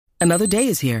Another day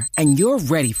is here, and you're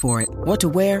ready for it. What to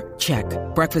wear? Check.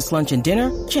 Breakfast, lunch, and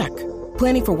dinner? Check.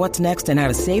 Planning for what's next and how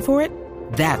to save for it?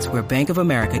 That's where Bank of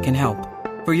America can help.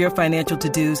 For your financial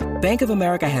to-dos, Bank of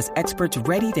America has experts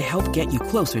ready to help get you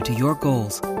closer to your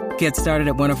goals. Get started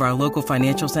at one of our local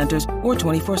financial centers or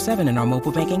 24/7 in our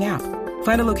mobile banking app.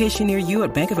 Find a location near you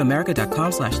at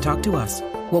bankofamerica.com/talktous.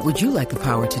 What would you like the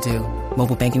power to do?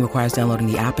 Mobile banking requires downloading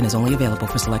the app and is only available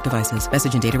for select devices.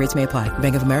 Message and data rates may apply.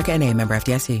 Bank of America N.A., member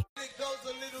FDIC.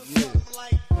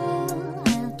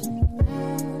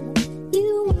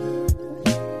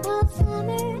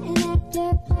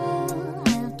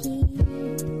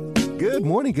 Good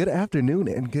morning, good afternoon,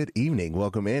 and good evening.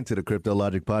 Welcome into the Crypto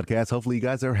Logic Podcast. Hopefully you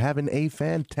guys are having a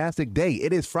fantastic day.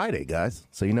 It is Friday, guys.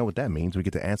 So you know what that means. We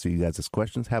get to answer you guys'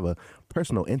 questions, have a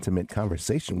personal, intimate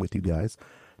conversation with you guys.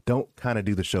 Don't kind of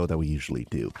do the show that we usually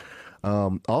do.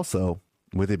 Also,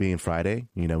 with it being Friday,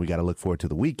 you know, we got to look forward to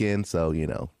the weekend. So, you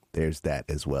know, there's that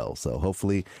as well. So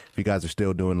hopefully if you guys are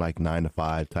still doing like 9 to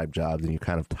 5 type jobs and you're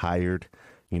kind of tired,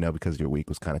 you know, because your week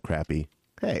was kind of crappy.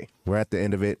 Hey, we're at the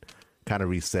end of it. Kind of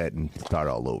reset and start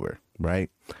all over,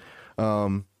 right?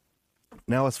 Now,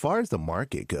 as far as the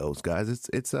market goes, guys,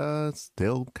 it's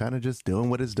still kind of just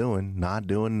doing what it's doing, not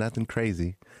doing nothing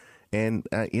crazy. And,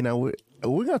 you know, we're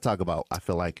going to talk about, I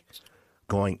feel like,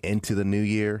 going into the new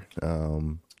year,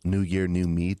 new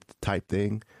me type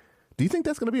thing. Do you think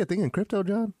that's going to be a thing in crypto,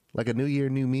 John? Like a new year,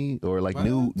 new me, or like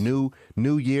new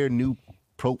year, new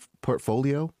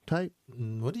portfolio type?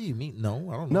 What do you mean? No,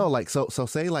 I don't know. No, like so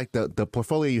say like the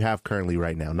portfolio you have currently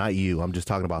right now, not you. I'm just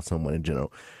talking about someone in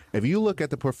general. If you look at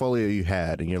the portfolio you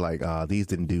had and you're like, these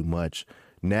didn't do much.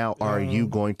 Now, are you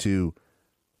going to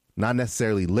not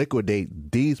necessarily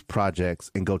liquidate these projects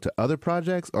and go to other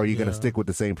projects, or are you going to stick with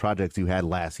the same projects you had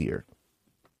last year?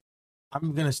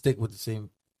 I'm going to stick with the same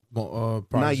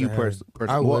projects. Not you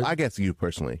personally. Well, I guess you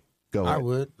personally. Go ahead. I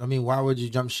would. I mean, why would you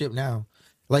jump ship now?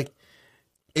 Like,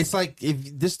 it's like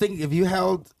if you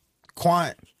held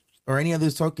Quant or any of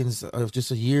those tokens of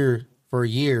just a year,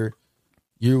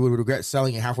 you would regret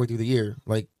selling it halfway through the year.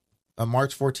 Like on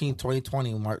March 14th,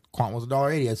 2020, Quant was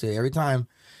 $1.80. I say every time.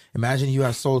 Imagine you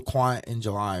had sold Quant in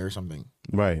July or something.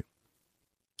 Right.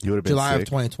 You would have been July sick. of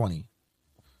 2020.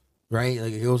 Right?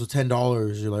 Like it goes to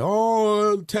 $10. You're like,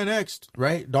 oh, 10x,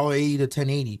 right? $1.80 to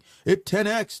 1080. It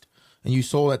 10x. And you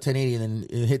sold at 1080 and then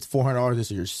it hits $400 this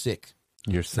year. You're sick.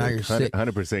 You're sick. Now you're sick.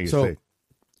 100% you're so, sick.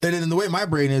 And then the way my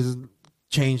brain is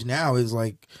changed now is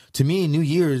like, to me, New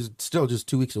Year is still just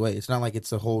 2 weeks away. It's not like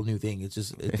it's a whole new thing. It's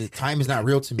just, time is not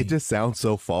real to me. It just sounds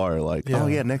so far like,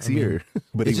 next year.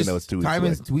 But even though it's 2 weeks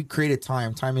away. We created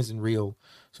time. Time isn't real.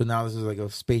 So now this is like a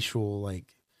spatial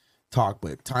like talk,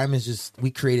 but time is just, we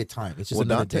created time. It's just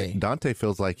another day. Dante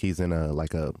feels like he's in a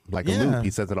loop. He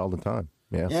says it all the time.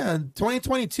 Yeah. Yeah.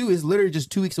 2022 is literally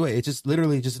just 2 weeks away. It's just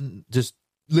literally just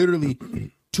literally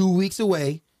 2 weeks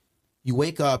away. You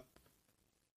wake up,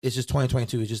 it's just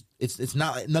 2022. It's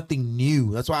not nothing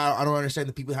new. That's why I don't understand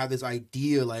that people have this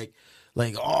idea like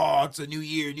oh, it's a new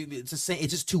year, it's the same.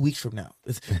 It's just 2 weeks from now.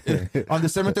 On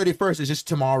December 31st, it's just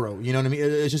tomorrow. You know what I mean?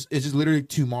 It's just literally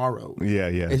tomorrow. Yeah.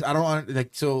 I don't want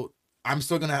like, so I'm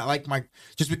still gonna like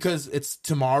just because it's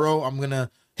tomorrow, I'm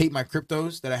gonna hate my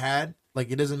cryptos that I had.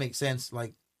 Like it doesn't make sense.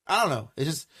 Like I don't know.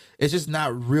 It's just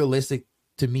not realistic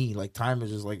to me. Like time is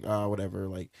just like whatever.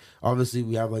 Like obviously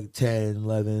we have like 10,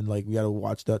 11. Like we got to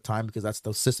watch that time because that's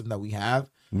the system that we have.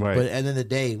 Right. But at the end of the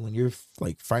day, when you're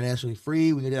like financially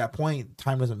free, when you're at that point,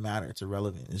 time doesn't matter. It's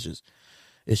irrelevant.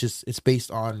 It's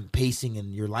based on pacing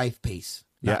and your life pace.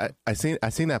 Yeah, I seen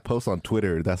that post on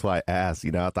Twitter. That's why I asked. You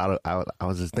know, I thought I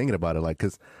was just thinking about it. Like,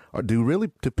 cause do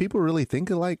people really think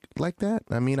of like that?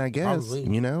 I mean, I guess.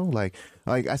 Probably. You know, like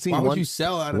I seen Why would you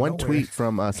sell out of one nowhere? tweet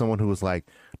from someone who was like,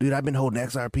 "Dude, I've been holding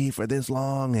XRP for this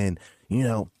long, and you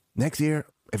know, next year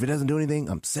if it doesn't do anything,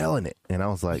 I'm selling it." And I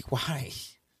was like, why?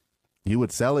 You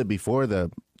would sell it before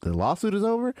the lawsuit is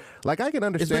over? Like, I can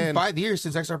understand. It's been 5 years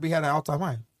since XRP had an all-time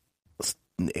high.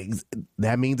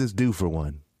 That means it's due for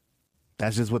one.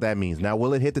 That's just what that means. Now,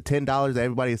 will it hit the $10 that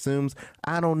everybody assumes?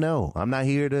 I don't know. I'm not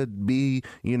here to be,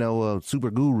 you know, a super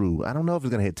guru. I don't know if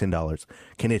it's going to hit $10.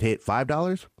 Can it hit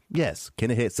 $5? Yes. Can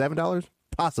it hit $7?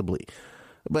 Possibly.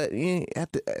 But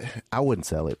I wouldn't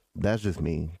sell it. That's just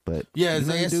me. But yeah, I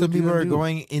guess some people are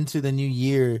going into the new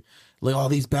year like, all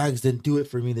these bags didn't do it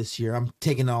for me this year. I'm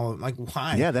taking all like,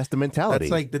 why? Yeah, that's the mentality.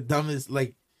 That's like the dumbest.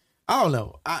 Like, I don't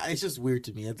know. It's just weird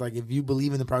to me. It's like if you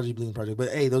believe in the project, you believe in the project. But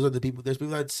hey, those are the people. There's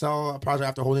people that sell a project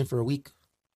after holding for a week.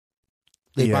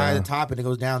 They buy the top and it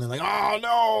goes down. They're like, oh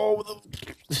no!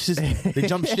 They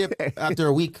jump ship after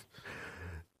a week.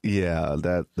 Yeah,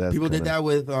 that's people did that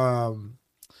with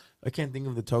I can't think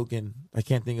of the token.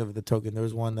 There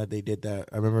was one that they did that.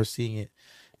 I remember seeing it,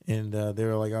 and they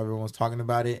were like, everyone was talking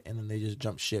about it, and then they just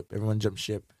jumped ship. Everyone jumped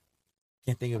ship.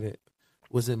 Can't think of it.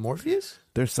 Was it Morpheus?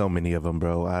 There's so many of them,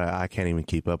 bro. I can't even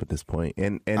keep up at this point.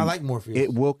 And I like Morpheus.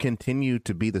 It will continue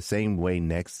to be the same way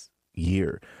next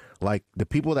year. Like the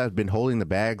people that have been holding the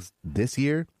bags this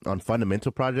year on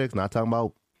fundamental projects, not talking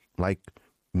about like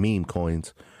meme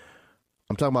coins.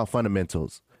 I'm talking about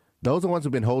fundamentals. Those are the ones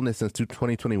who've been holding it since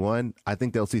 2021. I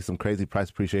think they'll see some crazy price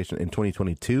appreciation in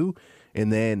 2022.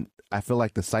 And then I feel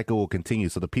like the cycle will continue.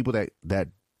 So the people that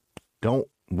didn't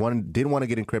want to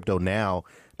get in crypto now,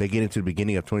 they get into the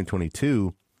beginning of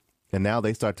 2022, and now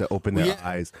they start to open their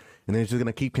eyes, and then it's just going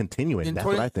to keep continuing. That's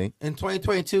what I think. In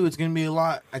 2022, it's going to be a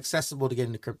lot accessible to get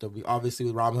into crypto. Obviously,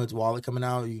 with Robinhood's wallet coming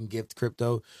out, you can gift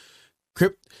crypto.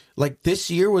 Like this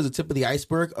year was the tip of the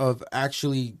iceberg of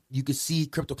actually you could see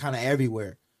crypto kind of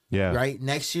everywhere. Yeah. Right.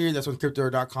 Next year, that's when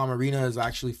Crypto.com Arena is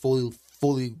actually full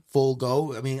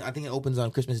go. I mean, I think it opens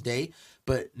on Christmas Day,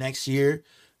 but next year,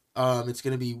 it's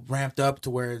going to be ramped up to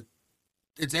where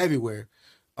it's everywhere.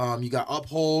 You got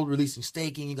Uphold releasing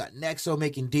staking. You got Nexo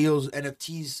making deals,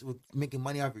 NFTs, with making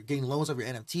money off, getting loans off your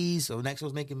NFTs. So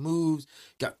Nexo's making moves.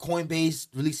 You got Coinbase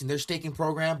releasing their staking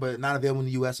program, but not available in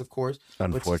the US, of course.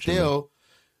 Unfortunately. But still,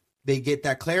 they get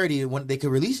that clarity when they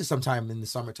could release it sometime in the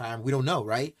summertime. We don't know,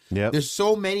 right? Yeah. There's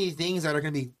so many things that are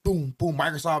going to be boom, boom.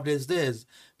 Microsoft does this.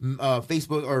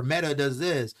 Facebook or Meta does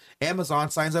this. Amazon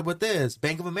signs up with this.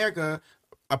 Bank of America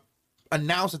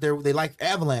announced that they like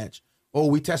Avalanche. Oh,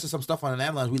 we tested some stuff on an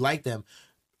Avalanche. We like them.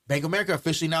 Bank of America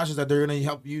officially announces that they're going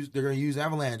to use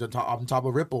Avalanche on top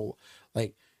of Ripple.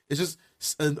 Like, it's just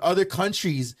in other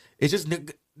countries. It's just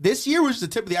this year was just the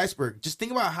tip of the iceberg. Just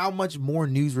think about how much more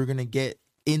news we're going to get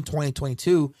in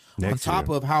 2022 on top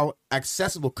of how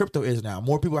accessible crypto is now.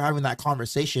 More people are having that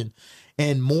conversation,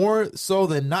 and more so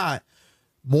than not,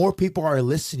 more people are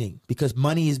listening because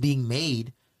money is being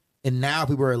made, and now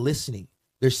people are listening.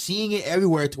 They're seeing it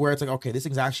everywhere to where it's like, okay, this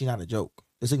thing's actually not a joke.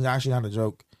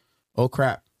 Oh,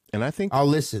 crap. And I think I'll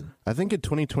listen. I think in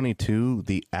 2022,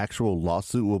 the actual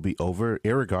lawsuit will be over,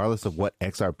 irregardless of what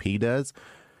XRP does.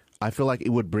 I feel like it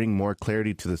would bring more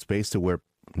clarity to the space to where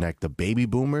like the baby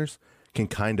boomers can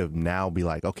kind of now be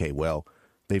like, okay, well,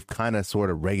 they've kind of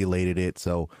sort of regulated it.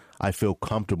 So I feel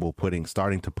comfortable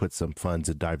starting to put some funds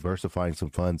and diversifying some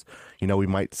funds. You know, we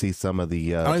might see some of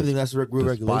the I don't even think that's real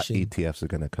regulation. Spot ETFs are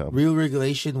going to come. Real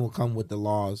regulation will come with the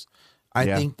laws. I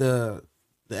think the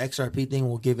XRP thing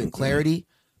will give it clarity,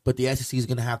 but the SEC is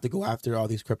going to have to go after all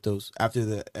these cryptos after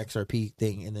the XRP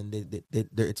thing, and then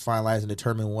it's finalized and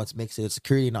determined what makes it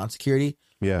security and non-security.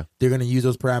 Yeah, they're going to use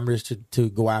those parameters to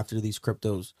go after these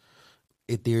cryptos.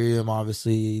 Ethereum,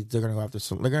 obviously, they're going to go after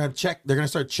some. They're going to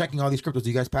start checking all these cryptos. Do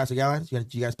you guys pass the gallons? Do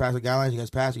you guys pass the gallons? You guys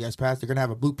pass? They're going to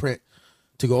have a blueprint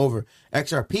to go over.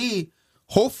 XRP,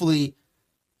 hopefully,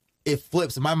 it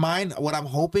flips. In my mind, what I'm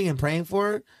hoping and praying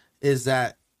for is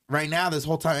that right now, this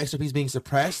whole time, XRP is being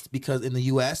suppressed because in the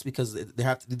U.S., because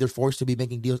they're forced to be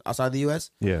making deals outside the U.S.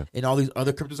 Yeah. And all these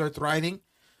other cryptos are thriving.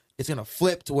 It's going to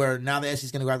flip to where now the SEC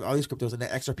is going to go after all these cryptos, and the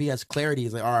XRP has clarity.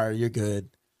 It's like, all right, you're good.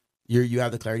 You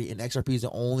have the clarity, and XRP is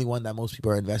the only one that most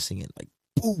people are investing in. Like,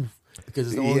 poof, because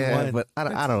it's the only one. Yeah, but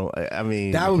I don't. I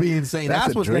mean, that would be insane.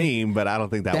 That's a dream, but I don't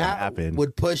think that would happen.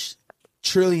 Would push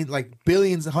trillions, like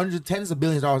billions, tens of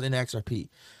billions of dollars into XRP.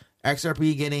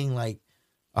 XRP getting like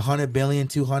 100 billion,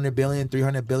 200 billion,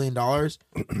 300 billion dollars.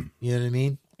 You know what I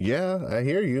mean? Yeah, I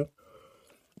hear you.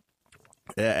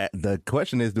 The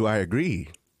question is, do I agree?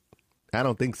 I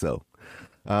don't think so.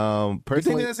 Personally, you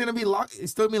think that's gonna be locked?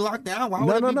 It's still gonna be locked down? Why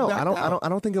would no. I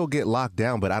don't think it'll get locked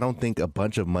down, but I don't think a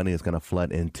bunch of money is gonna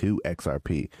flood into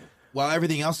XRP while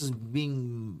everything else is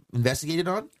being investigated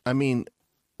on. I mean,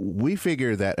 we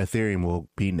figure that Ethereum will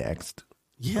be next.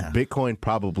 Yeah, Bitcoin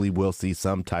probably will see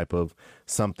some type of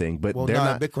something, but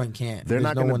Bitcoin can't. They're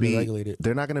not going to be regulate it.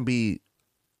 They're not going to be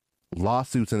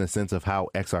lawsuits in the sense of how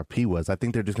XRP was. I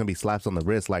think they're just going to be slaps on the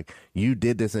wrist, like you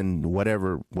did this in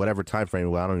whatever time frame.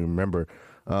 Well, I don't even remember.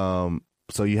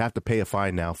 So you have to pay a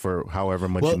fine now for however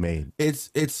much you made. That's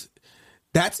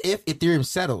if Ethereum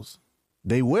settles.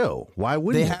 They will. Why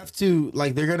wouldn't they have to?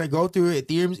 Like, they're gonna go through it.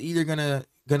 Ethereum's either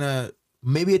gonna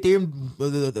maybe Ethereum,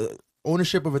 the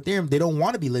ownership of Ethereum, they don't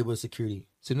want to be labeled as security.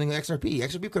 Same thing with XRP.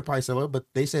 XRP could probably settle, but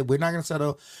they said we're not gonna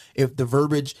settle if the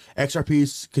verbiage XRP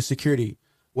is security.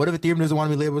 What if Ethereum doesn't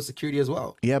want to be labeled as security as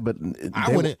well? Yeah, but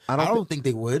I don't think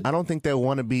they would. I don't think they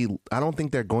want to be. I don't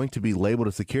think they're going to be labeled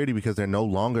as security because they're no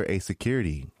longer a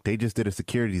security. They just did a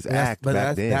Securities Act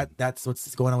back then. That's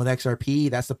what's going on with XRP.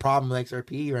 That's the problem with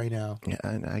XRP right now. Yeah,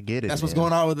 I get it. That's what's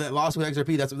going on with the lawsuit with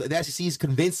XRP. That's the SEC is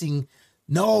convincing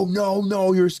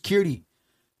No, you're a security.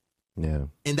 Yeah.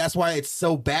 And that's why it's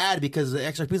so bad, because the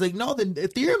XRP is like, no, then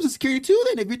Ethereum's a security too,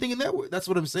 then if you're thinking that way. That's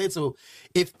what I'm saying. So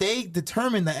if they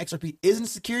determine that XRP isn't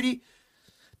security,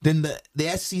 then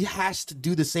the SEC has to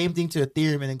do the same thing to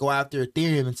Ethereum and then go after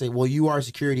Ethereum and say, well, you are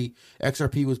security.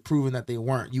 XRP was proven that they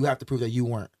weren't. You have to prove that you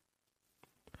weren't.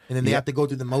 And then they have to go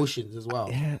through the motions as well.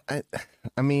 Yeah,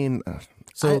 I mean,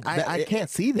 so I can't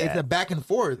see that. It's a back and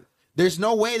forth. There's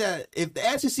no way that if the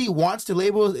SEC wants to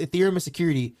label Ethereum as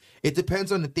security, it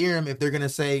depends on Ethereum if they're going to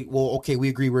say, well, okay, we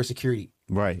agree we're security.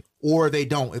 Right. Or they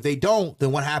don't. If they don't,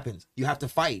 then what happens? You have to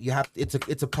fight.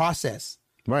 It's a process.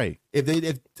 Right.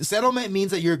 If settlement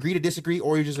means that you agree to disagree,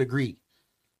 or you just agree.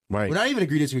 Right. We're not even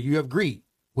agree to disagree. You agree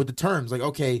with the terms. Like,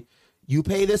 okay, you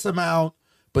pay this amount,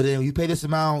 but then you pay this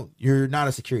amount, you're not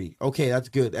a security. Okay, that's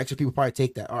good. Extra people probably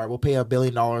take that. All right, we'll pay $1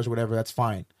 billion or whatever. That's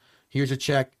fine. Here's your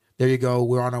check. There you go.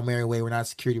 We're on our merry way. We're not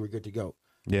security. We're good to go.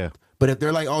 Yeah. But if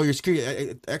they're like, oh, you're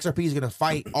security, XRP is going to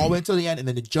fight all the way until the end, and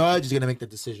then the judge is going to make the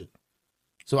decision.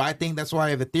 So I think that's why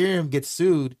if Ethereum gets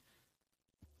sued,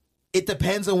 it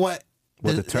depends on what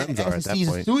the terms are at that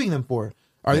point. Is suing them for.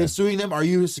 Are they suing them? Are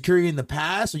you a security in the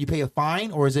past, or you pay a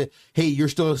fine, or is it, hey, you're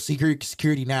still a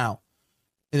security now?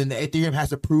 And then the Ethereum has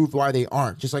to prove why they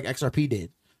aren't, just like XRP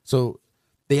did. So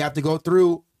they have to go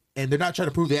through, and they're not trying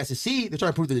to prove the SEC, they're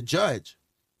trying to prove to the judge.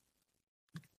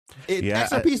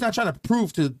 XRP is not trying to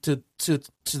prove to the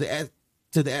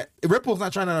Ripple's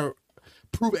not trying to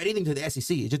prove anything to the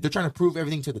SEC. It's just, they're trying to prove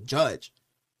everything to the judge.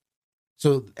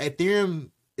 So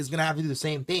Ethereum is going to have to do the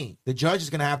same thing. The judge is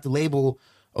going to have to label,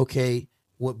 okay,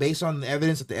 what based on the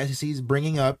evidence that the SEC is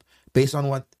bringing up, based on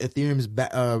what Ethereum is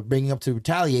bringing up to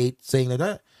retaliate, saying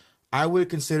that I would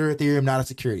consider Ethereum not a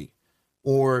security,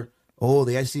 or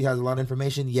the SEC has a lot of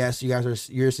information. Yes,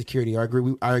 you're a security. I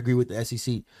agree with the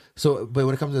SEC. So, but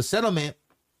when it comes to settlement,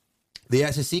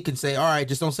 the SEC can say, all right,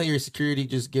 just don't say you're a security.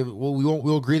 Just give. Well,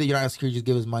 we'll agree that you're not a security. Just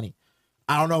give us money.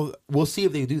 I don't know. We'll see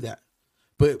if they do that.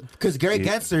 But because Gary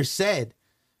Gensler said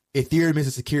Ethereum is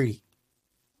a security.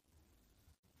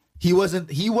 He wasn't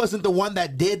the one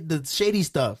that did the shady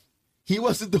stuff. He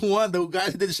wasn't the one. The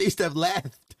guys that did the shady stuff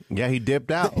left. Yeah, he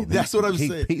dipped out. That's what I'm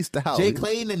saying. He peaced out. Jay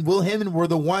Clayton and Will Heyman were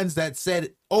the ones that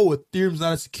said, oh, Ethereum's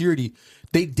not a security.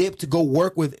 They dipped to go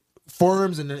work with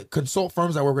firms and consult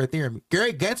firms that work with Ethereum.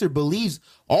 Gary Gensler believes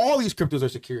all these cryptos are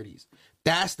securities.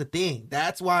 That's the thing.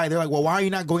 That's why they're like, well, why are you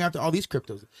not going after all these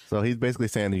cryptos? So he's basically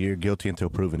saying that you're guilty until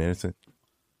proven innocent.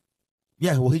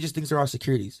 Yeah, well, he just thinks they're all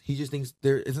securities. He just thinks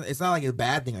it's not like a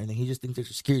bad thing or anything. He just thinks they're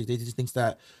securities. He just thinks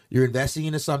that you're investing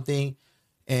into something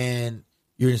and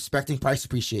you're expecting price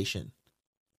appreciation.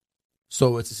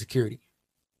 So it's a security.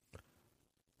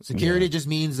 Security just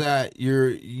means that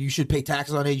you should pay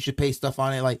taxes on it. You should pay stuff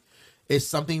on it. Like, it's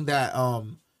something that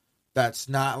that's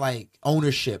not like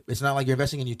ownership. It's not like you're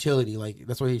investing in utility. Like,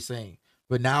 that's what he's saying.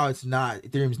 But now it's not.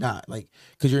 Ethereum's not, like,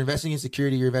 because you're investing in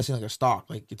security. You're investing like a stock.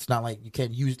 Like, it's not like you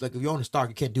can't use, like, if you own a stock,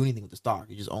 you can't do anything with the stock.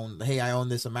 You just own. Hey, I own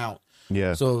this amount.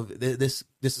 Yeah. So this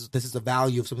is the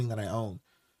value of something that I own.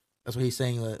 That's what he's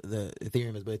saying. The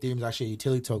Ethereum is, but Ethereum is actually a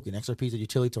utility token. XRP is a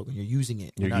utility token. You're using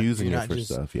it. You're using it for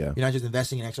stuff. Yeah. You're not just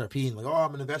investing in XRP and like, oh,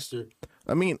 I'm an investor.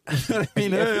 I mean, I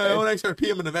own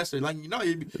XRP. I'm an investor. Like,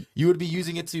 you would be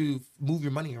using it to move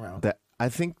your money around. I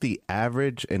think the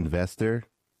average investor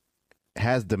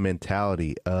has the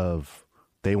mentality of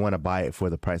they want to buy it for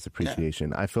the price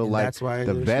appreciation. I feel like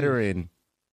the veteran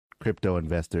crypto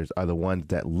investors are the ones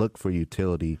that look for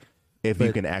utility if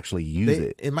you can actually use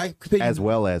it, in my opinion, as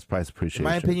well as price appreciation.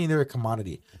 In my opinion, they're a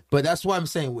commodity. But that's why I'm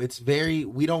saying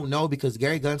we don't know, because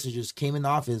Gary Gensler just came in the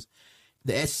office.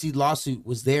 The SEC lawsuit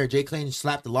was there. Jay Clayton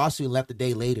slapped the lawsuit and left a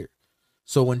day later.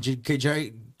 So when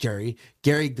Gary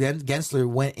Gensler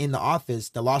went in the office,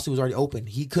 the lawsuit was already open.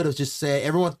 He could have just said,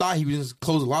 everyone thought he was just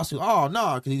close the lawsuit. Oh,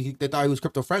 no, because they thought he was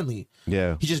crypto friendly.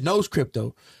 Yeah. He just knows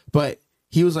crypto. But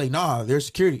he was like, nah, they're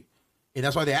security. And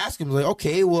that's why they asked him, like,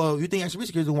 okay, well, you think XRP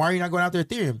security, then why are you not going after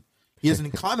Ethereum? He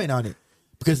doesn't comment on it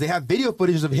because they have video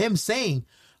footage of him saying,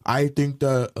 I think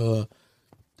that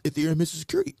Ethereum is a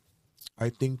security. I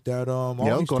think that all these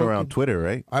going tokens, around Twitter,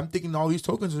 right? I'm thinking all these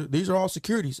tokens, these are all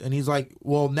securities. And he's like,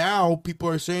 well, now people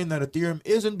are saying that Ethereum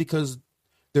isn't because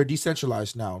they're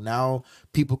decentralized now. Now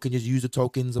people can just use the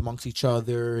tokens amongst each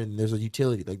other, and there's a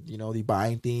utility, like, they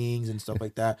buying things and stuff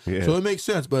like that. Yeah. So it makes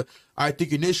sense. But I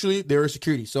think initially they're a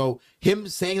security. So him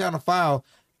saying that on a file,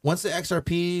 once the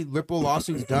XRP Ripple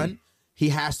lawsuit is done, he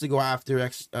has to go after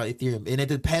Ethereum. And it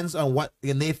depends on what,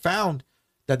 and they found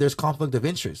that there's conflict of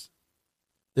interest.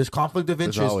 There's conflict of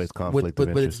interest. There's always conflict of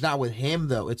interest. But it's not with him,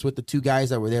 though. It's with the two guys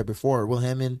that were there before, Will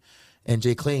Heyman and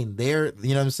Jay Clayton. They're, you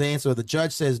know what I'm saying? So the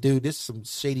judge says, dude, this is some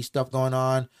shady stuff going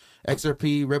on.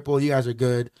 XRP, Ripple, you guys are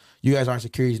good. You guys aren't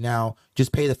securities now.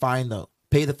 Just pay the fine, though.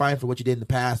 Pay the fine for what you did in the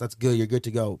past. That's good. You're good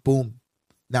to go. Boom.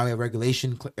 Now we have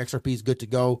regulation. XRP is good to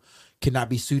go. Cannot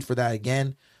be sued for that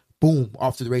again. Boom.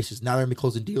 Off to the races. Now they're going to be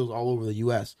closing deals all over the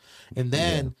U.S. And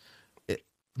then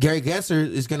Gary Gensler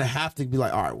is going to have to be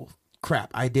like, all right, well,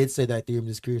 crap. I did say that Ethereum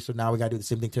is security, so now we got to do the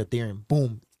same thing to Ethereum.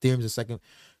 Boom. Ethereum's a second.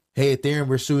 Hey, Ethereum,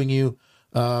 we're suing you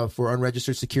for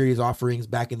unregistered securities offerings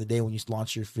back in the day when you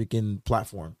launched your freaking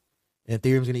platform. And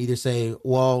Ethereum's going to either say,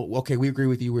 well, okay, we agree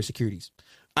with you, we're securities.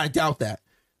 I doubt that.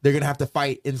 They're going to have to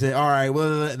fight and say, all right,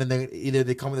 well, and then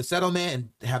they come with a settlement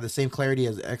and have the same clarity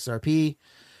as XRP.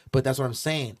 But that's what I'm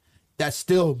saying. That's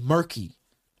still murky.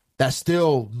 That's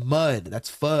still mud.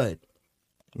 That's FUD.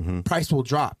 Price will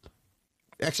drop.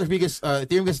 XRP gets,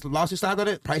 Ethereum gets lawsuit filed on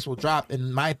it, price will drop.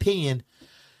 In my opinion,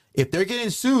 if they're getting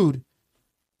sued,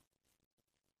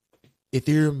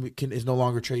 Ethereum is no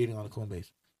longer trading on the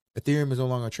Coinbase. Ethereum is no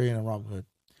longer trading on Robinhood.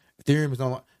 Ethereum is no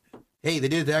longer. Hey, they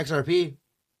did it to XRP.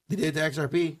 They did it to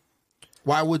XRP.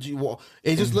 Why would you? Well,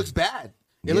 it just looks bad.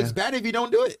 It looks bad if you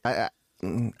don't do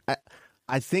it.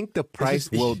 I think the price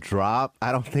will drop.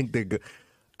 I don't think they're good.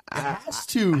 It has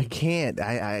to. I can't.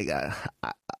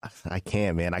 I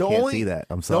can't, man. I can't see that.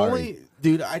 I'm sorry,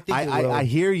 dude. I think I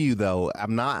hear you though.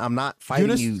 I'm not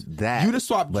fighting you. That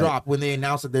Uniswap dropped when they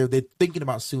announced that they're thinking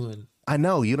about suing. I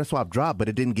know Uniswap dropped, but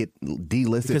it didn't get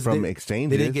delisted from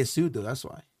exchanges. They didn't get sued though. That's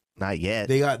why. Not yet.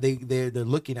 They're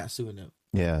looking at suing them.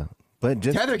 Yeah, but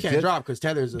Tether can't drop because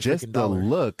Tether is just the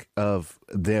look of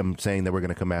them saying that we're going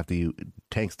to come after you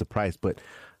tanks the price. But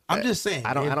I'm just saying,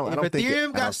 I don't think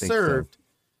Ethereum got served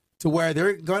to where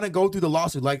they're going to go through the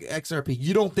lawsuit like XRP,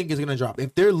 you don't think it's going to drop.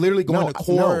 If they're literally going to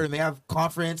court and they have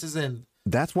conferences and...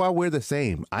 That's why we're the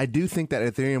same. I do think that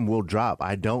Ethereum will drop.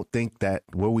 I don't think that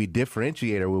where we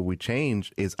differentiate or where we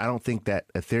change is I don't think that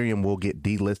Ethereum will get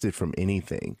delisted from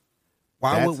anything.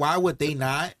 Why would they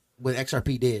not? What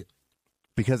XRP did?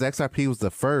 Because XRP was the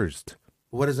first.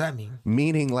 What does that mean?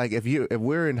 Meaning, like, if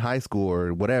we're in high school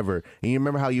or whatever, and you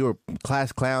remember how you were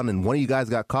class clown and one of you guys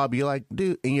got caught, but you're like,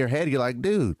 dude, in your head, you're like,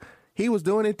 dude, he was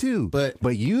doing it too. But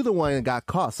you the one that got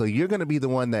caught, so you're going to be the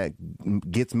one that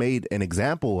gets made an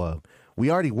example of. We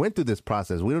already went through this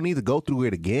process. We don't need to go through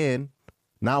it again.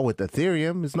 Now with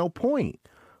Ethereum, there's no point.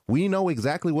 We know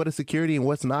exactly what is security and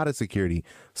what's not a security.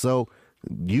 So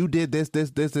you did this,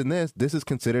 and this. This is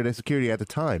considered a security at the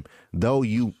time. Though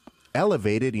you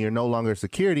elevated and you're no longer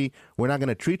security, we're not going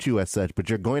to treat you as such, but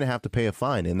you're going to have to pay a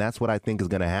fine. And that's what I think is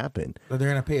going to happen. So they're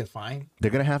going to pay a fine? They're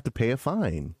going to have to pay a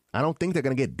fine. I don't think they're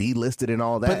going to get delisted and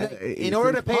all that. But in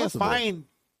order to pay a fine,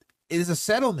 it is a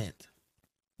settlement.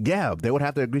 Yeah, they would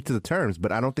have to agree to the terms,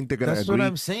 but I don't think they're going to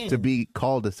agree to be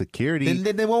called a security.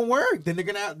 Then they won't work. Then they're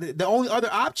going to, the only other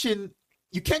option,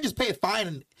 you can't just pay a fine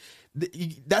and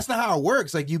that's not how it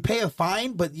works. Like, you pay a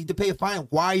fine, but you to pay a fine.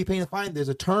 Why are you paying a fine? There's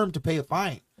a term to pay a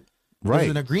fine. Right.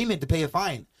 There's an agreement to pay a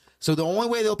fine. So the only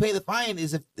way they'll pay the fine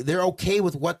is if they're okay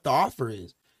with what the offer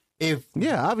is.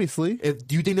 Obviously.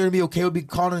 Do you think they're gonna be okay with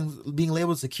being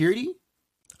labeled security?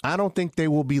 I don't think they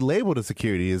will be labeled a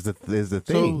security. Is the thing.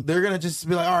 So they're gonna just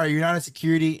be like, all right, you're not a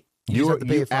security. You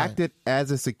acted as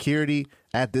a security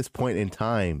at this point in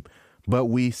time, but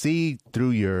we see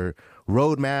through your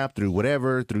roadmap, through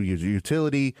whatever, through your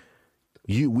utility,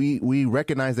 we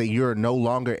recognize that you're no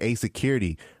longer a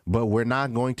security, but we're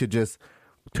not going to just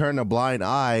turn a blind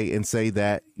eye and say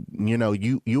that, you know,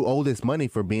 you owe this money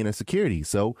for being a security.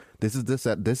 So this is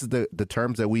the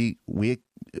terms that we've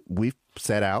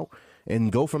set out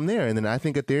and go from there. And then I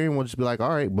think Ethereum will just be like, all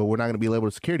right, but we're not going to be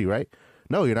labeled security, right?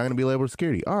 No, you're not going to be labeled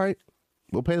security. All right,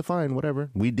 we'll pay the fine, whatever.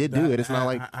 We did do it. It's not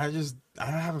like I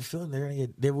have a feeling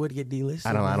they would get delisted.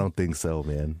 I don't think so,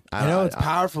 man. I know it's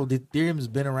powerful. Ethereum's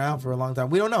been around for a long time.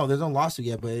 We don't know. There's no lawsuit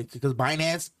yet, but because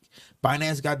Binance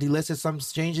got delisted some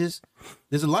exchanges.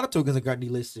 There's a lot of tokens that got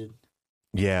delisted.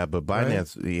 Yeah, but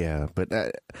Binance, right? Yeah, but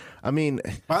I mean,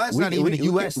 Binance not even the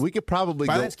U.S. We could probably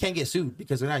Binance can't get sued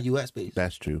because they're not U.S. based.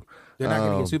 That's true. They're not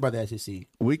going to get sued by the SEC.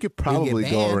 We could probably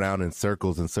go around in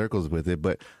circles with it,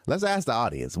 but let's ask the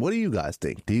audience. What do you guys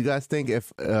think? Do you guys think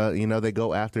if they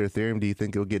go after Ethereum, do you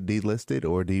think it'll get delisted,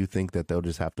 or do you think that they'll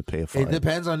just have to pay a fine? It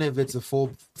depends on if it's a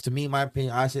full. To me, my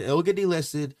opinion, I said it'll get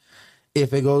delisted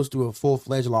if it goes through a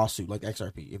full-fledged lawsuit like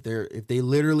XRP. If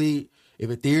Ethereum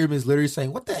is literally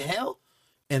saying, "What the hell?"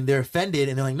 and they're offended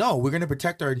and they're like, no, we're going to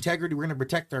protect our integrity. We're going to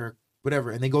protect our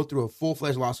whatever. And they go through a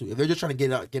full-fledged lawsuit. If they're just trying to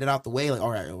get it out the way, like,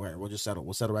 all right, we'll just settle.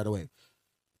 We'll settle right away.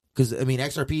 Because, I mean,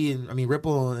 XRP and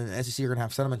Ripple and SEC are going to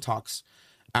have settlement talks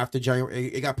after January.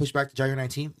 It got pushed back to January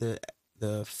 19th.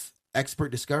 The expert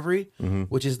discovery,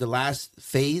 which is the last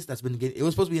phase that's been it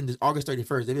was supposed to be in August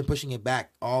 31st. They've been pushing it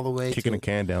back all the way, kicking the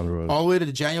can down the road, all the way to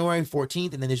the January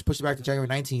 14th, and then they just pushed it back to January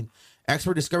 19th.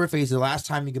 Expert discovery phase is the last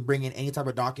time you can bring in any type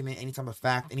of document, any type of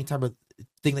fact, any type of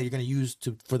thing that you're going to use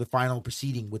for the final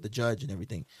proceeding with the judge and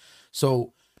everything.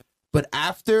 So, but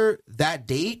after that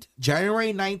date,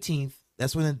 January 19th,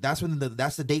 that's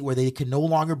the date where they can no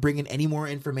longer bring in any more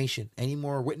information, any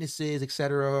more witnesses,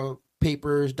 etc.,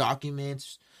 papers,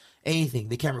 documents, anything.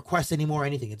 They can't request anymore,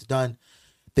 anything. It's done.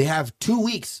 They have 2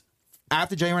 weeks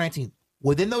after January 19th.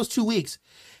 Within those 2 weeks,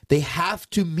 they have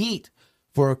to meet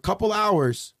for a couple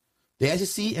hours. The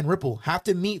SEC and Ripple have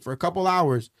to meet for a couple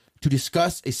hours to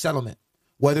discuss a settlement,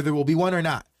 whether there will be one or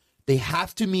not. They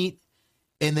have to meet,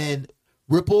 and then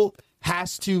Ripple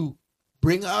has to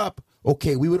bring up,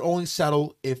 okay, we would only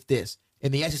settle if this.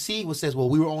 And the SEC says, well,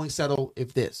 we will only settle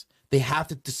if this. They have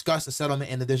to discuss a settlement,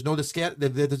 and if there's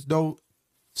no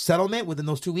settlement within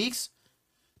those 2 weeks,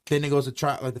 then it goes to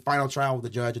trial, like the final trial with the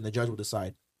judge, and the judge will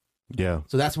decide. Yeah.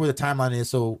 So that's where the timeline is.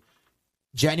 So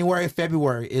January,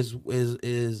 February is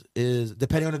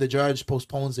depending on if the judge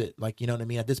postpones it. Like, you know what I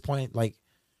mean? At this point, like,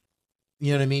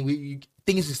 you know what I mean?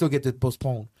 Things can still get to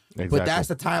postpone. Exactly. But that's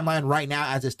the timeline right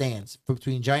now as it stands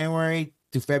between January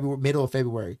to February, middle of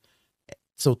February.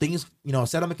 So things, a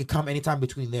settlement can come anytime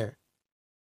between there.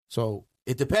 So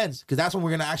it depends, because that's when we're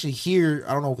going to actually hear.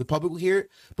 I don't know if the public will hear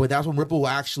it, but that's when Ripple will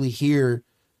actually hear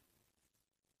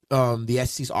the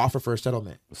SEC's offer for a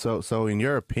settlement. So in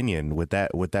your opinion, with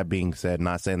that being said,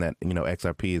 not saying that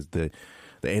XRP is the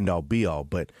end all be all,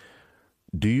 but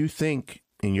do you think,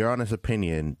 in your honest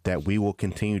opinion, that we will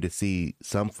continue to see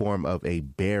some form of a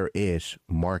bearish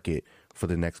market for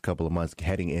the next couple of months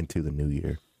heading into the new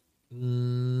year?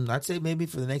 I'd say maybe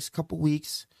for the next couple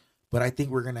weeks, but I think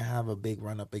we're gonna have a big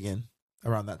run up again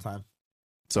around that time.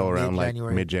 So around mid-January.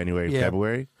 Like mid-January,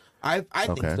 February? I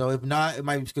think so. If not, it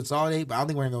might consolidate, but I don't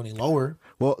think we're going to go any lower.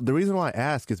 Well, the reason why I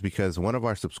ask is because one of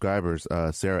our subscribers,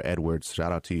 Sarah Edwards,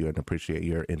 shout out to you and appreciate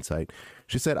your insight.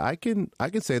 She said, I can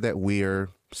say that we're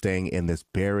staying in this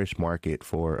bearish market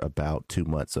for about 2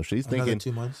 months. So she's thinking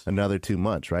another 2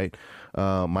 months, right?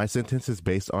 My sentence is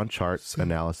based on charts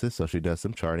analysis. So she does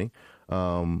some charting.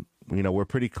 We're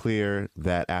pretty clear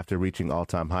that after reaching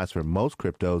all-time highs for most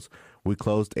cryptos, we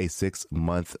closed a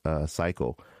 6-month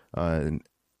cycle.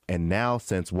 And now,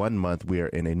 since 1 month, we are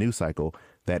in a new cycle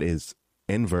that is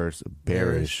inverse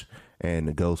bearish, and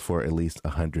it goes for at least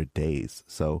 100 days.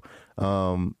 So,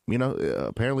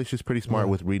 apparently she's pretty smart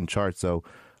with reading charts. So,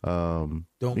 don't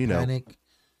panic.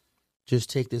 Just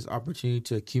take this opportunity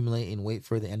to accumulate and wait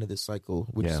for the end of this cycle,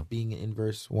 which is being an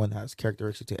inverse one has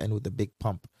characteristic to end with a big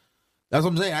pump. That's what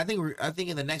I'm saying. I think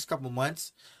in the next couple of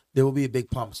months there will be a big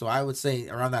pump. So I would say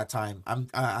around that time.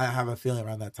 I have a feeling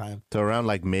around that time. So around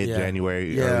like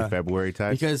mid-January, early February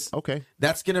time. Because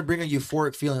that's gonna bring a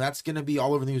euphoric feeling. That's gonna be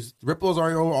all over the news. Ripple's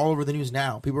already all over the news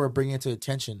now. People are bringing it to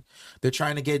attention. They're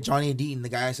trying to get Johnny Deaton, the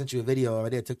guy I sent you a video. I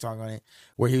did a TikTok on it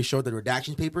where he showed the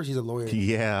redaction papers. He's a lawyer.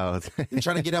 Yeah. They're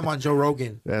trying to get him on Joe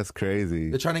Rogan. That's crazy.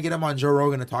 They're trying to get him on Joe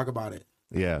Rogan to talk about it.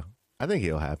 Yeah, I think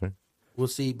it'll happen. We'll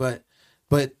see, but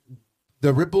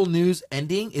the Ripple news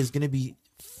ending is going to be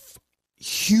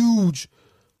huge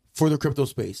for the crypto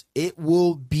space. It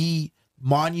will be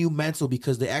monumental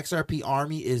because the XRP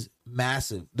army is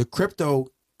massive. The crypto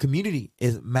community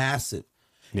is massive.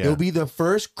 Yeah. It'll be the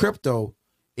first crypto,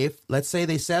 if let's say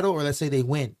they settle or let's say they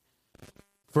win,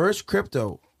 first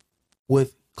crypto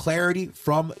with clarity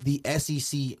from the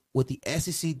SEC, with the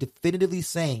SEC definitively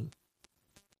saying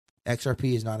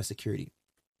XRP is not a security.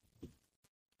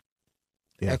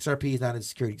 Yeah. XRP is not a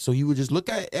security. So you would just look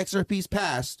at XRP's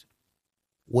past.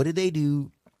 What did they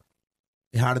do?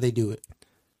 And how did they do it?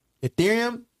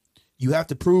 Ethereum, you have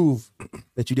to prove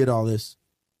that you did all this.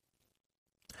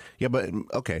 Yeah, but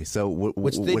okay. So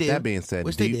with that being said,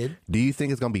 do you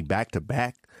think it's going to be back to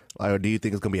back, or do you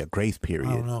think it's going to be a grace period?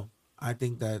 I don't know. I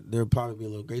think that there'll probably be a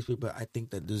little grace period, but I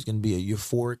think that there's going to be a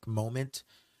euphoric moment.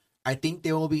 I think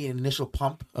there will be an initial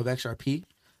pump of XRP.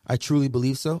 I truly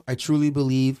believe so. I truly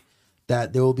believe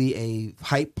that there will be a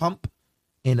hype pump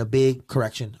and a big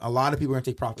correction. A lot of people are going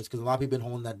to take profits because a lot of people have been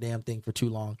holding that damn thing for too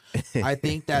long. I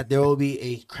think that there will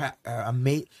be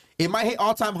it might hit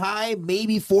all-time high,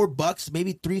 maybe $4,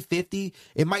 maybe $3.50.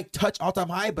 It might touch all-time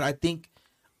high, but I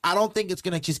don't think it's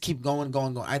going to just keep going.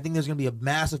 I think there's going to be a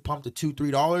massive pump to $2,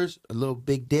 $3, a little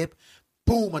big dip,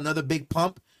 boom, another big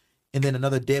pump, and then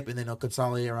another dip, and then it'll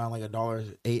consolidate around like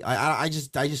 $1.08. I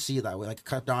just see it that way, like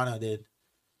Cardano did.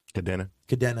 Cadena?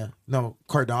 No,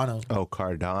 Cardano. Oh,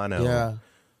 Cardano. Yeah.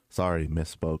 Sorry,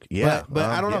 misspoke. Yeah, but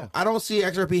I don't know. yeah. I don't see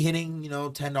XRP hitting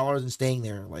 $10 and staying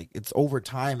there. Like it's over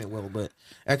time it will, but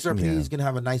XRP is gonna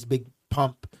have a nice big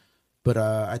pump. But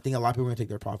I think a lot of people are gonna take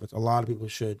their profits. A lot of people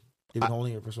should. They've been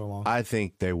holding it for so long. I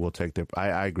think they will take their.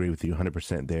 I agree with you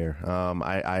 100% there.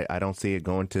 I don't see it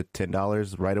going to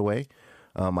 $10 right away.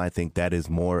 I think that is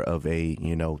more of a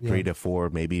 3 to 4,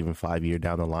 maybe even 5 year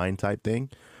down the line type thing.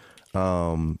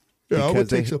 I would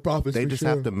take some profits. They just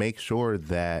have to make sure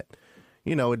that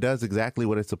it does exactly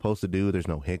what it's supposed to do. There's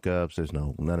no hiccups. There's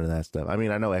none of that stuff. I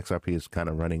mean, I know XRP is kind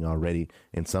of running already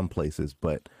in some places,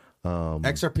 but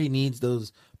XRP needs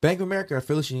those. Bank of America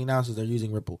officially announces they're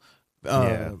using Ripple.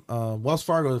 Wells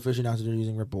Fargo officially announced they're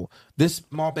using Ripple. This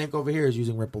small bank over here is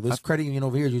using Ripple. This credit union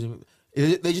over here is using.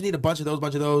 They just need a bunch of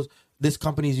those. This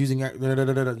company is using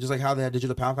just like how they had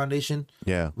Digital Pound Foundation.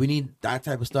 Yeah, we need that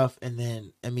type of stuff, and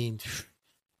then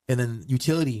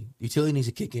utility needs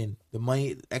to kick in. The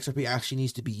money XRP actually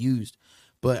needs to be used,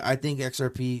 but I think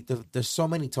XRP there's so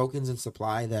many tokens in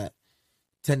supply that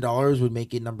 $10 would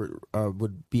make it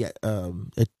would be it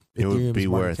would be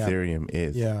where cap. Ethereum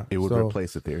is. Yeah, it would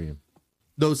replace Ethereum.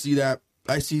 Don't see that.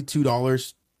 I see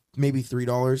 $2, maybe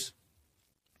 $3.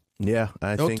 Yeah,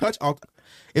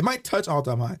 it might touch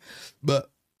all-time high,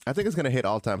 but I think it's going to hit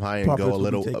all-time high and go a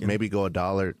little, maybe go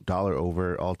 $1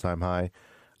 over all-time high.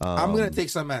 I'm going to take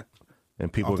some at,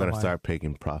 and people are going to start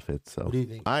paying profits. So what do you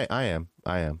think? I am.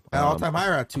 At all-time high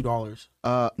or at $2?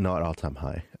 No, at all-time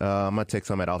high. I'm going to take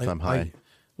some at all-time high.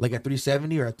 Like at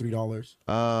 $3.70 or at $3?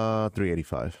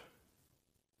 $3.85.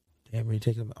 Damn, when you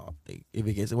take them out, if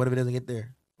it gets, what if it doesn't get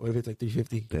there? What if it's like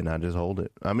 $3.50? Then I just hold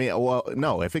it. I mean, well,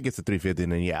 no, if it gets to $3.50,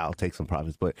 then yeah, I'll take some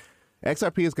profits. But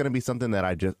XRP is going to be something that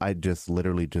I just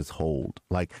literally just hold.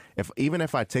 Like even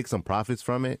if I take some profits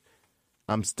from it,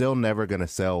 I'm still never going to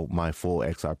sell my full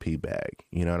XRP bag.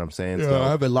 You know what I'm saying? Yeah, so I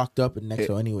have it locked up in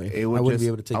Nexo anyway. I wouldn't be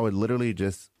able to take. I would literally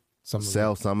just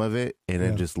sell some of it and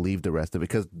then just leave the rest of it,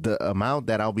 because the amount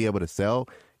that I'll be able to sell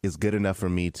is good enough for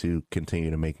me to continue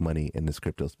to make money in this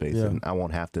crypto space, and I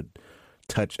won't have to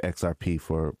touch XRP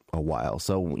for a while.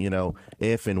 So,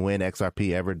 if and when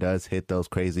XRP ever does hit those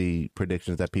crazy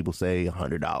predictions that people say,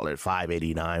 $100,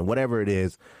 $5.89, whatever it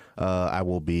is, I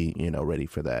will be, ready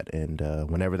for that. And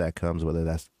whenever that comes, whether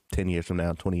that's 10 years from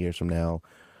now, 20 years from now,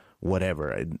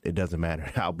 whatever, it doesn't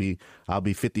matter. I'll be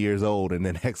 50 years old and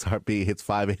then XRP hits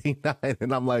 5.89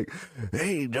 and I'm like,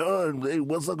 hey John, hey,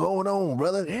 what's going on,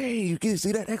 brother? Hey, you can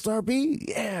see that XRP?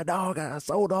 Yeah, dog, I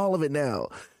sold all of it now.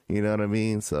 You know what I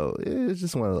mean? So it's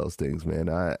just one of those things, man.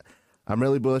 I'm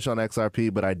really bullish on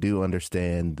XRP, but I do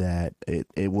understand that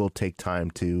it will take time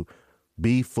to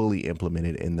be fully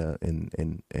implemented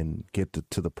and get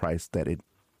to the price that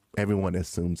everyone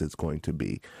assumes it's going to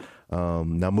be.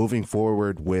 Now, moving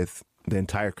forward with the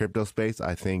entire crypto space,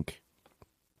 I think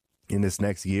in this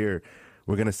next year,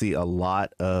 we're going to see a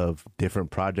lot of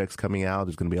different projects coming out.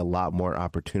 There's going to be a lot more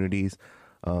opportunities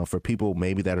for people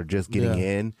maybe that are just getting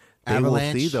in. They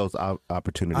Avalanche, will see those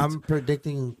opportunities. I'm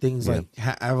predicting things like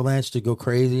Avalanche to go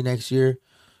crazy next year.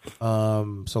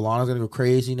 Solana's going to go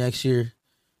crazy next year.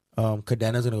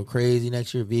 Cadena's going to go crazy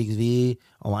next year. VXV,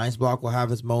 Alliance Block will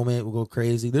have its moment. Will go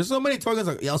crazy. There's so many tokens.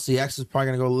 Like LCX is probably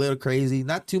going to go a little crazy.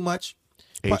 Not too much.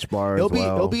 HBAR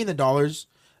It'll be in the dollars.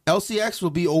 LCX will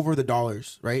be over the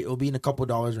dollars, right? It'll be in a couple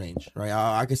dollars range, right?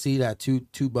 I can see that $2,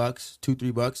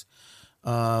 $3.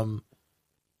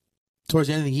 Towards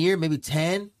the end of the year, maybe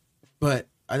 10, but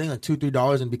I think like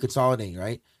 $2-3 and be consolidating,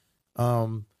 right?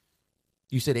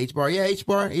 You said HBAR, yeah,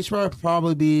 HBAR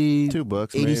probably be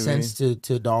 $2, 80 maybe. cents to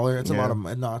 $1. It's a lot of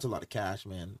it's a lot of cash,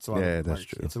 man. It's a lot of, that's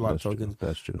true. It's a lot of tokens.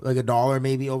 That's true. Like $1,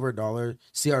 maybe over $1.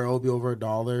 CRO be over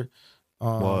 $1.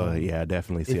 Well, yeah,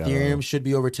 definitely. Ethereum should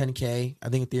be over 10K. I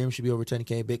think Ethereum should be over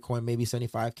 10K. Bitcoin maybe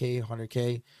 75K,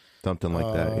 100K, something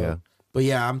like that. Yeah. But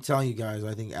yeah, I'm telling you guys,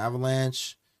 I think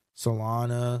Avalanche,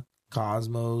 Solana,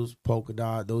 Cosmos,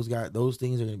 Polkadot, those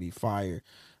things are going to be fire.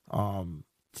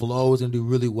 Flow is going to do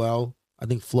really well. I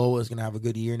think Flow is going to have a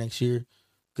good year next year,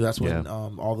 because that's when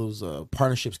all those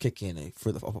partnerships kick in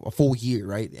for a full year,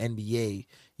 right? NBA,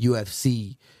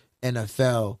 UFC,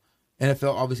 NFL.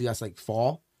 NFL, obviously, that's like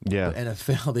fall. Yeah. But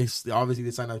NFL, they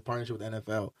signed a partnership with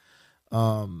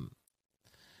NFL.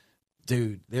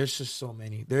 Dude, there's just so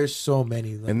many. There's so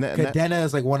many. Like, Cadena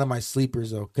is like one of my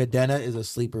sleepers, though. Cadena is a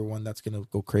sleeper one that's going to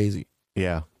go crazy.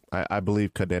 Yeah. I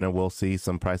believe Cadena will see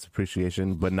some price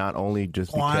appreciation, but not only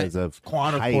just because of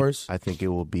Quant, hype. Of course. I think it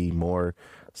will be more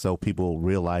so people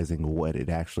realizing what it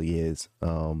actually is.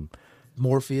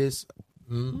 Morpheus.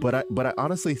 But I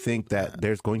honestly think that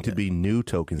there's going to be new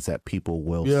tokens that people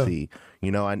will see.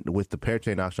 With the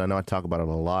Parachain auction, I know I talk about it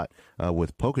a lot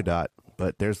with Polkadot,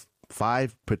 but there's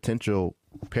 5 potential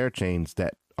parachains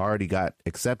that already got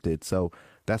accepted. So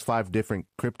that's 5 different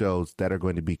cryptos that are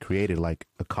going to be created, like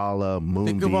Akala, Moonbeam.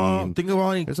 Think of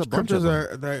all the There's a bunch of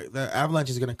cryptos that Avalanche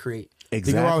is going to create.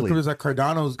 Exactly. Think of all the cryptos that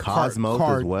Cardano's Cosmos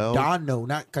as well. Cardano,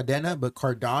 not Cadena, but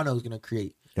Cardano is going to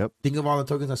create. Yep. Think of all the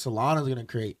tokens that Solana is going to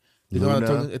create. Think of all the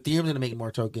tokens, Ethereum's going to make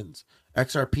more tokens.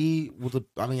 XRP,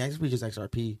 XRP is just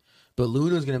XRP, but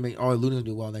Luna's going to make. Luna's going to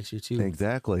do well next year too.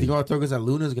 Exactly. Think of all the tokens that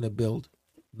Luna's going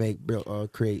to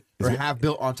create, or have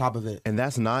built on top of it. And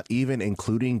that's not even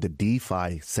including the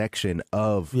DeFi section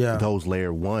of those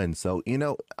layer 1. So,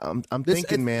 I'm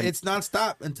thinking, man, it's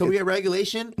nonstop until we get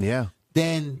regulation. Yeah.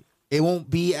 Then it won't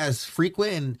be as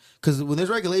frequent, and because when there's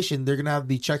regulation, they're gonna have to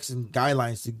be checks and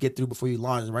guidelines to get through before you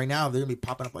launch. And right now, they're gonna be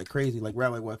popping up like crazy. Like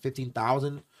we're at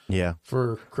 15,000. Yeah.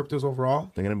 For cryptos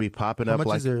overall, they're gonna be popping How up much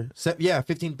like is there?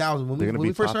 15,000. When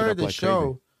we first started the show,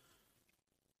 crazy.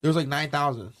 there was like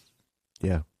 9,000.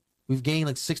 Yeah. We've gained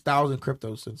like 6,000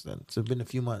 cryptos since then. So it's been a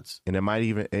few months. And it might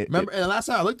even remember. And the last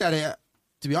time I looked at it,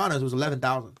 to be honest, it was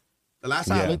 11,000. The last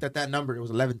time I looked at that number, it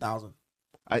was 11,000.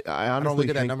 I honestly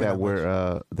think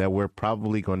that we're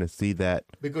probably going to see that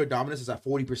Bitcoin dominance is at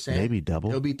 40%. Maybe double.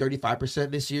 It'll be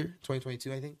 35% this year,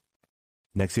 2022, I think.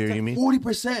 Next year, you mean?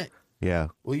 40%. Yeah.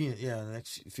 Well, the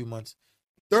next few months.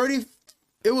 It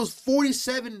was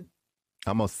 47.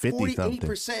 Almost 50 something.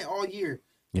 48% all year.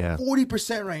 Yeah.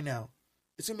 40% right now.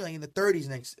 It's gonna be like in the 30s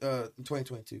next in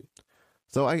 2022.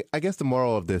 So I guess the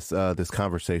moral of this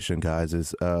conversation, guys,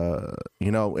 is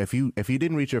if you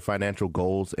didn't reach your financial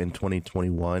goals in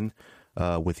 2021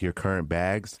 with your current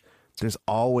bags, there's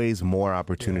always more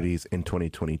opportunities in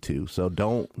 2022. So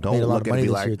don't look and be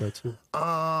like,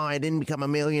 I didn't become a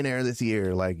millionaire this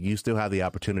year. Like, you still have the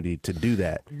opportunity to do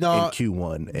that in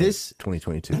Q1 in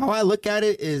 2022. How I look at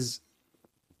it is,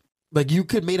 like, you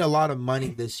could make a lot of money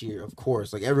this year, of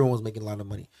course. Like, everyone was making a lot of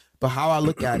money. But how I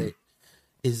look at it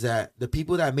is that the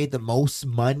people that made the most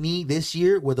money this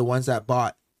year were the ones that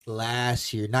bought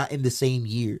last year, not in the same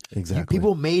year. Exactly.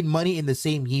 People made money in the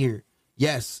same year.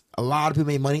 Yes, a lot of people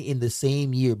made money in the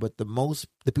same year, but the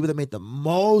people that made the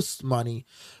most money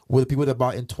were the people that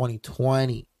bought in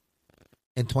 2020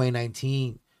 and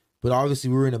 2019. But obviously,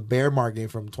 we were in a bear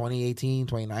market from 2018,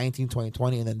 2019,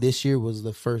 2020, and then this year was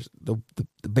the first. The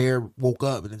bear woke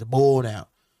up and it's a bull now.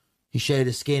 He shedded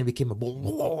his skin and became a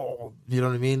bull. You know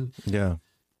what I mean? Yeah.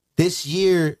 This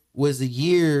year was the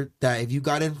year that if you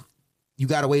got in, you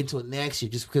got to wait until next year,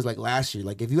 just because like last year.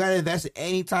 Like if you got to invest at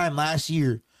any time last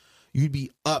year, you'd be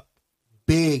up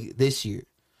big this year.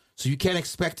 So you can't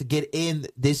expect to get in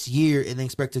this year and then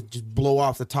expect to just blow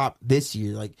off the top this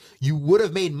year. Like, you would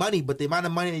have made money, but the amount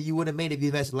of money that you would have made if you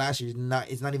invested last year is not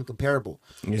even comparable.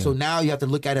 Yeah. So now you have to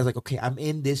look at it as like, okay, I'm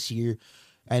in this year.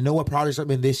 I know what projects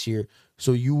I'm in this year.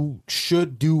 So you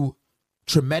should do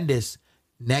tremendous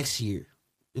next year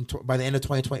by the end of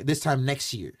 2020, this time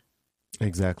next year.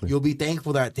 Exactly. You'll be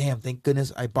thankful that, damn, thank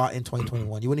goodness I bought in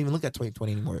 2021. You wouldn't even look at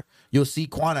 2020 anymore. You'll see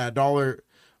Quanta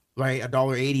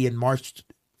 $1.80 in March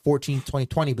 14th,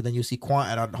 2020, but then you'll see Quant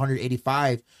at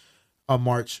 185 on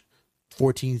March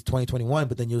 14th, 2021,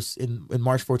 but then you'll in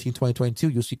March 14th, 2022,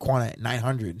 you'll see Quant at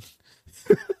 900.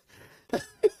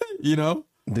 You know?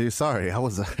 Dude, sorry. I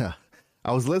was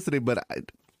listening, but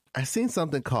I seen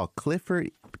something called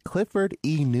Clifford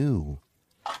E. New.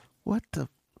 What the?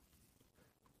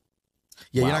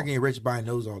 Yeah, wow. You're not getting rich buying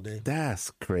those all day. That's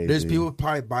crazy. There's people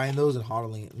probably buying those and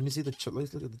hodling it. Let me see the chart.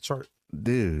 Let's look at the chart.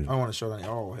 Dude. I don't want to show that.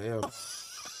 Oh, hell.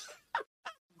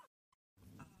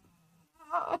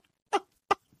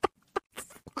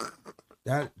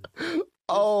 That.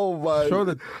 Oh my.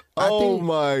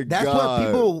 My that's God. What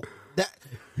people.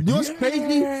 You know what's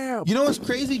crazy? You know what's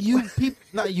crazy? You people,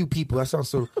 not you people. That sounds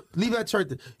so. Leave that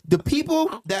chart. The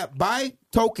people that buy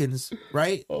tokens,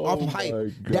 right, off of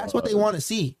hype. That's what they want to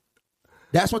see.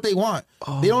 That's what they want.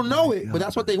 They don't know it, but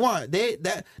that's what they want.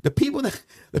 The people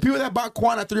that bought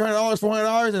Quant at $300,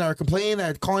 $400, and are complaining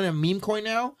that calling it a meme coin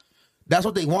now. That's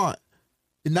what they want.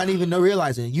 And not even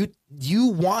realizing you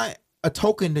want a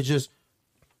token to just.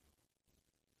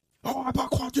 Oh, I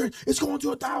bought Quant. It's going to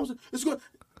 1,000. It's going.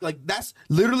 Like, that's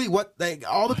literally what, like,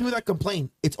 all the people that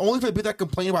complain. It's only for the people that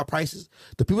complain about prices.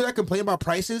 The people that complain about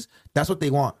prices, that's what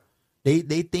they want. They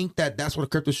think that that's what a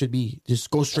crypto should be. Just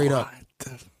go straight up.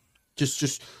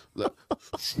 Just look.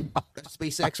 That's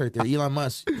SpaceX right there, Elon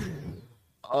Musk.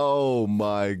 Oh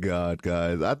my God,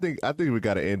 guys! I think we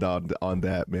got to end on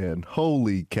that, man.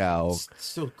 Holy cow! It's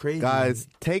so crazy, guys.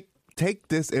 Man. Take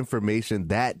this information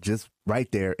that just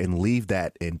right there and leave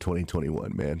that in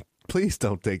 2021, man. Please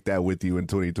don't take that with you in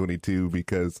 2022,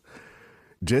 because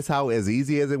just how as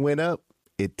easy as it went up,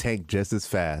 it tanked just as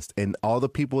fast. And all the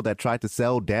people that tried to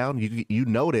sell down, you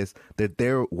notice that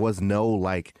there was no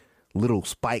like little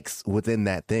spikes within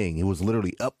that thing. It was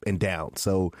literally up and down.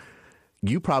 So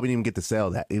you probably didn't even get to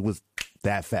sell that. It was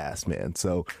that fast, man.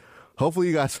 So hopefully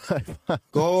you guys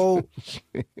go.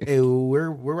 Hey,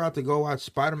 we're about to go watch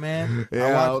Spider-Man.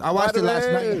 Yeah, I watched it last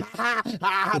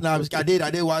night. No, I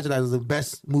did watch it. It was the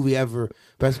best movie ever,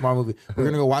 best Marvel movie. We're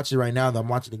gonna go watch it right now. I'm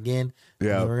watching it again.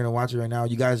 Yeah, we're gonna watch it right now.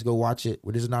 You guys go watch it.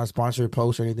 This is not a sponsored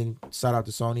post or anything. Shout out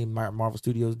to Sony, Marvel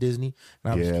Studios, Disney.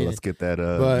 No, yeah, let's get that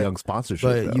young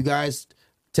sponsorship. But you guys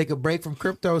take a break from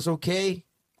crypto. It's okay.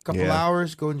 Couple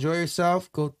hours. Go enjoy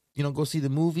yourself. Go see the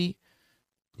movie.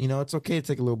 It's okay to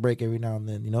take a little break every now and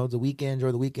then. It's a weekend.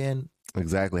 Enjoy the weekend.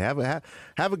 Exactly. Have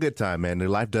a good time, man. Your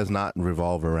life does not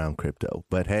revolve around crypto.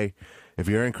 But hey, if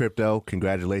you're in crypto,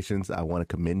 congratulations. I want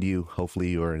to commend you. Hopefully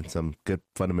you're in some good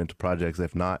fundamental projects.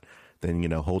 If not, then,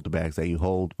 hold the bags that you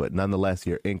hold. But nonetheless,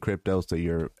 you're in crypto, so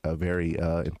you're a very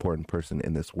important person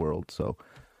in this world. So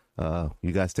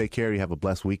you guys take care. You have a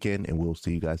blessed weekend, and we'll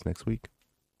see you guys next week.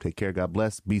 Take care. God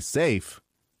bless. Be safe.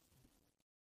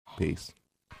 Peace.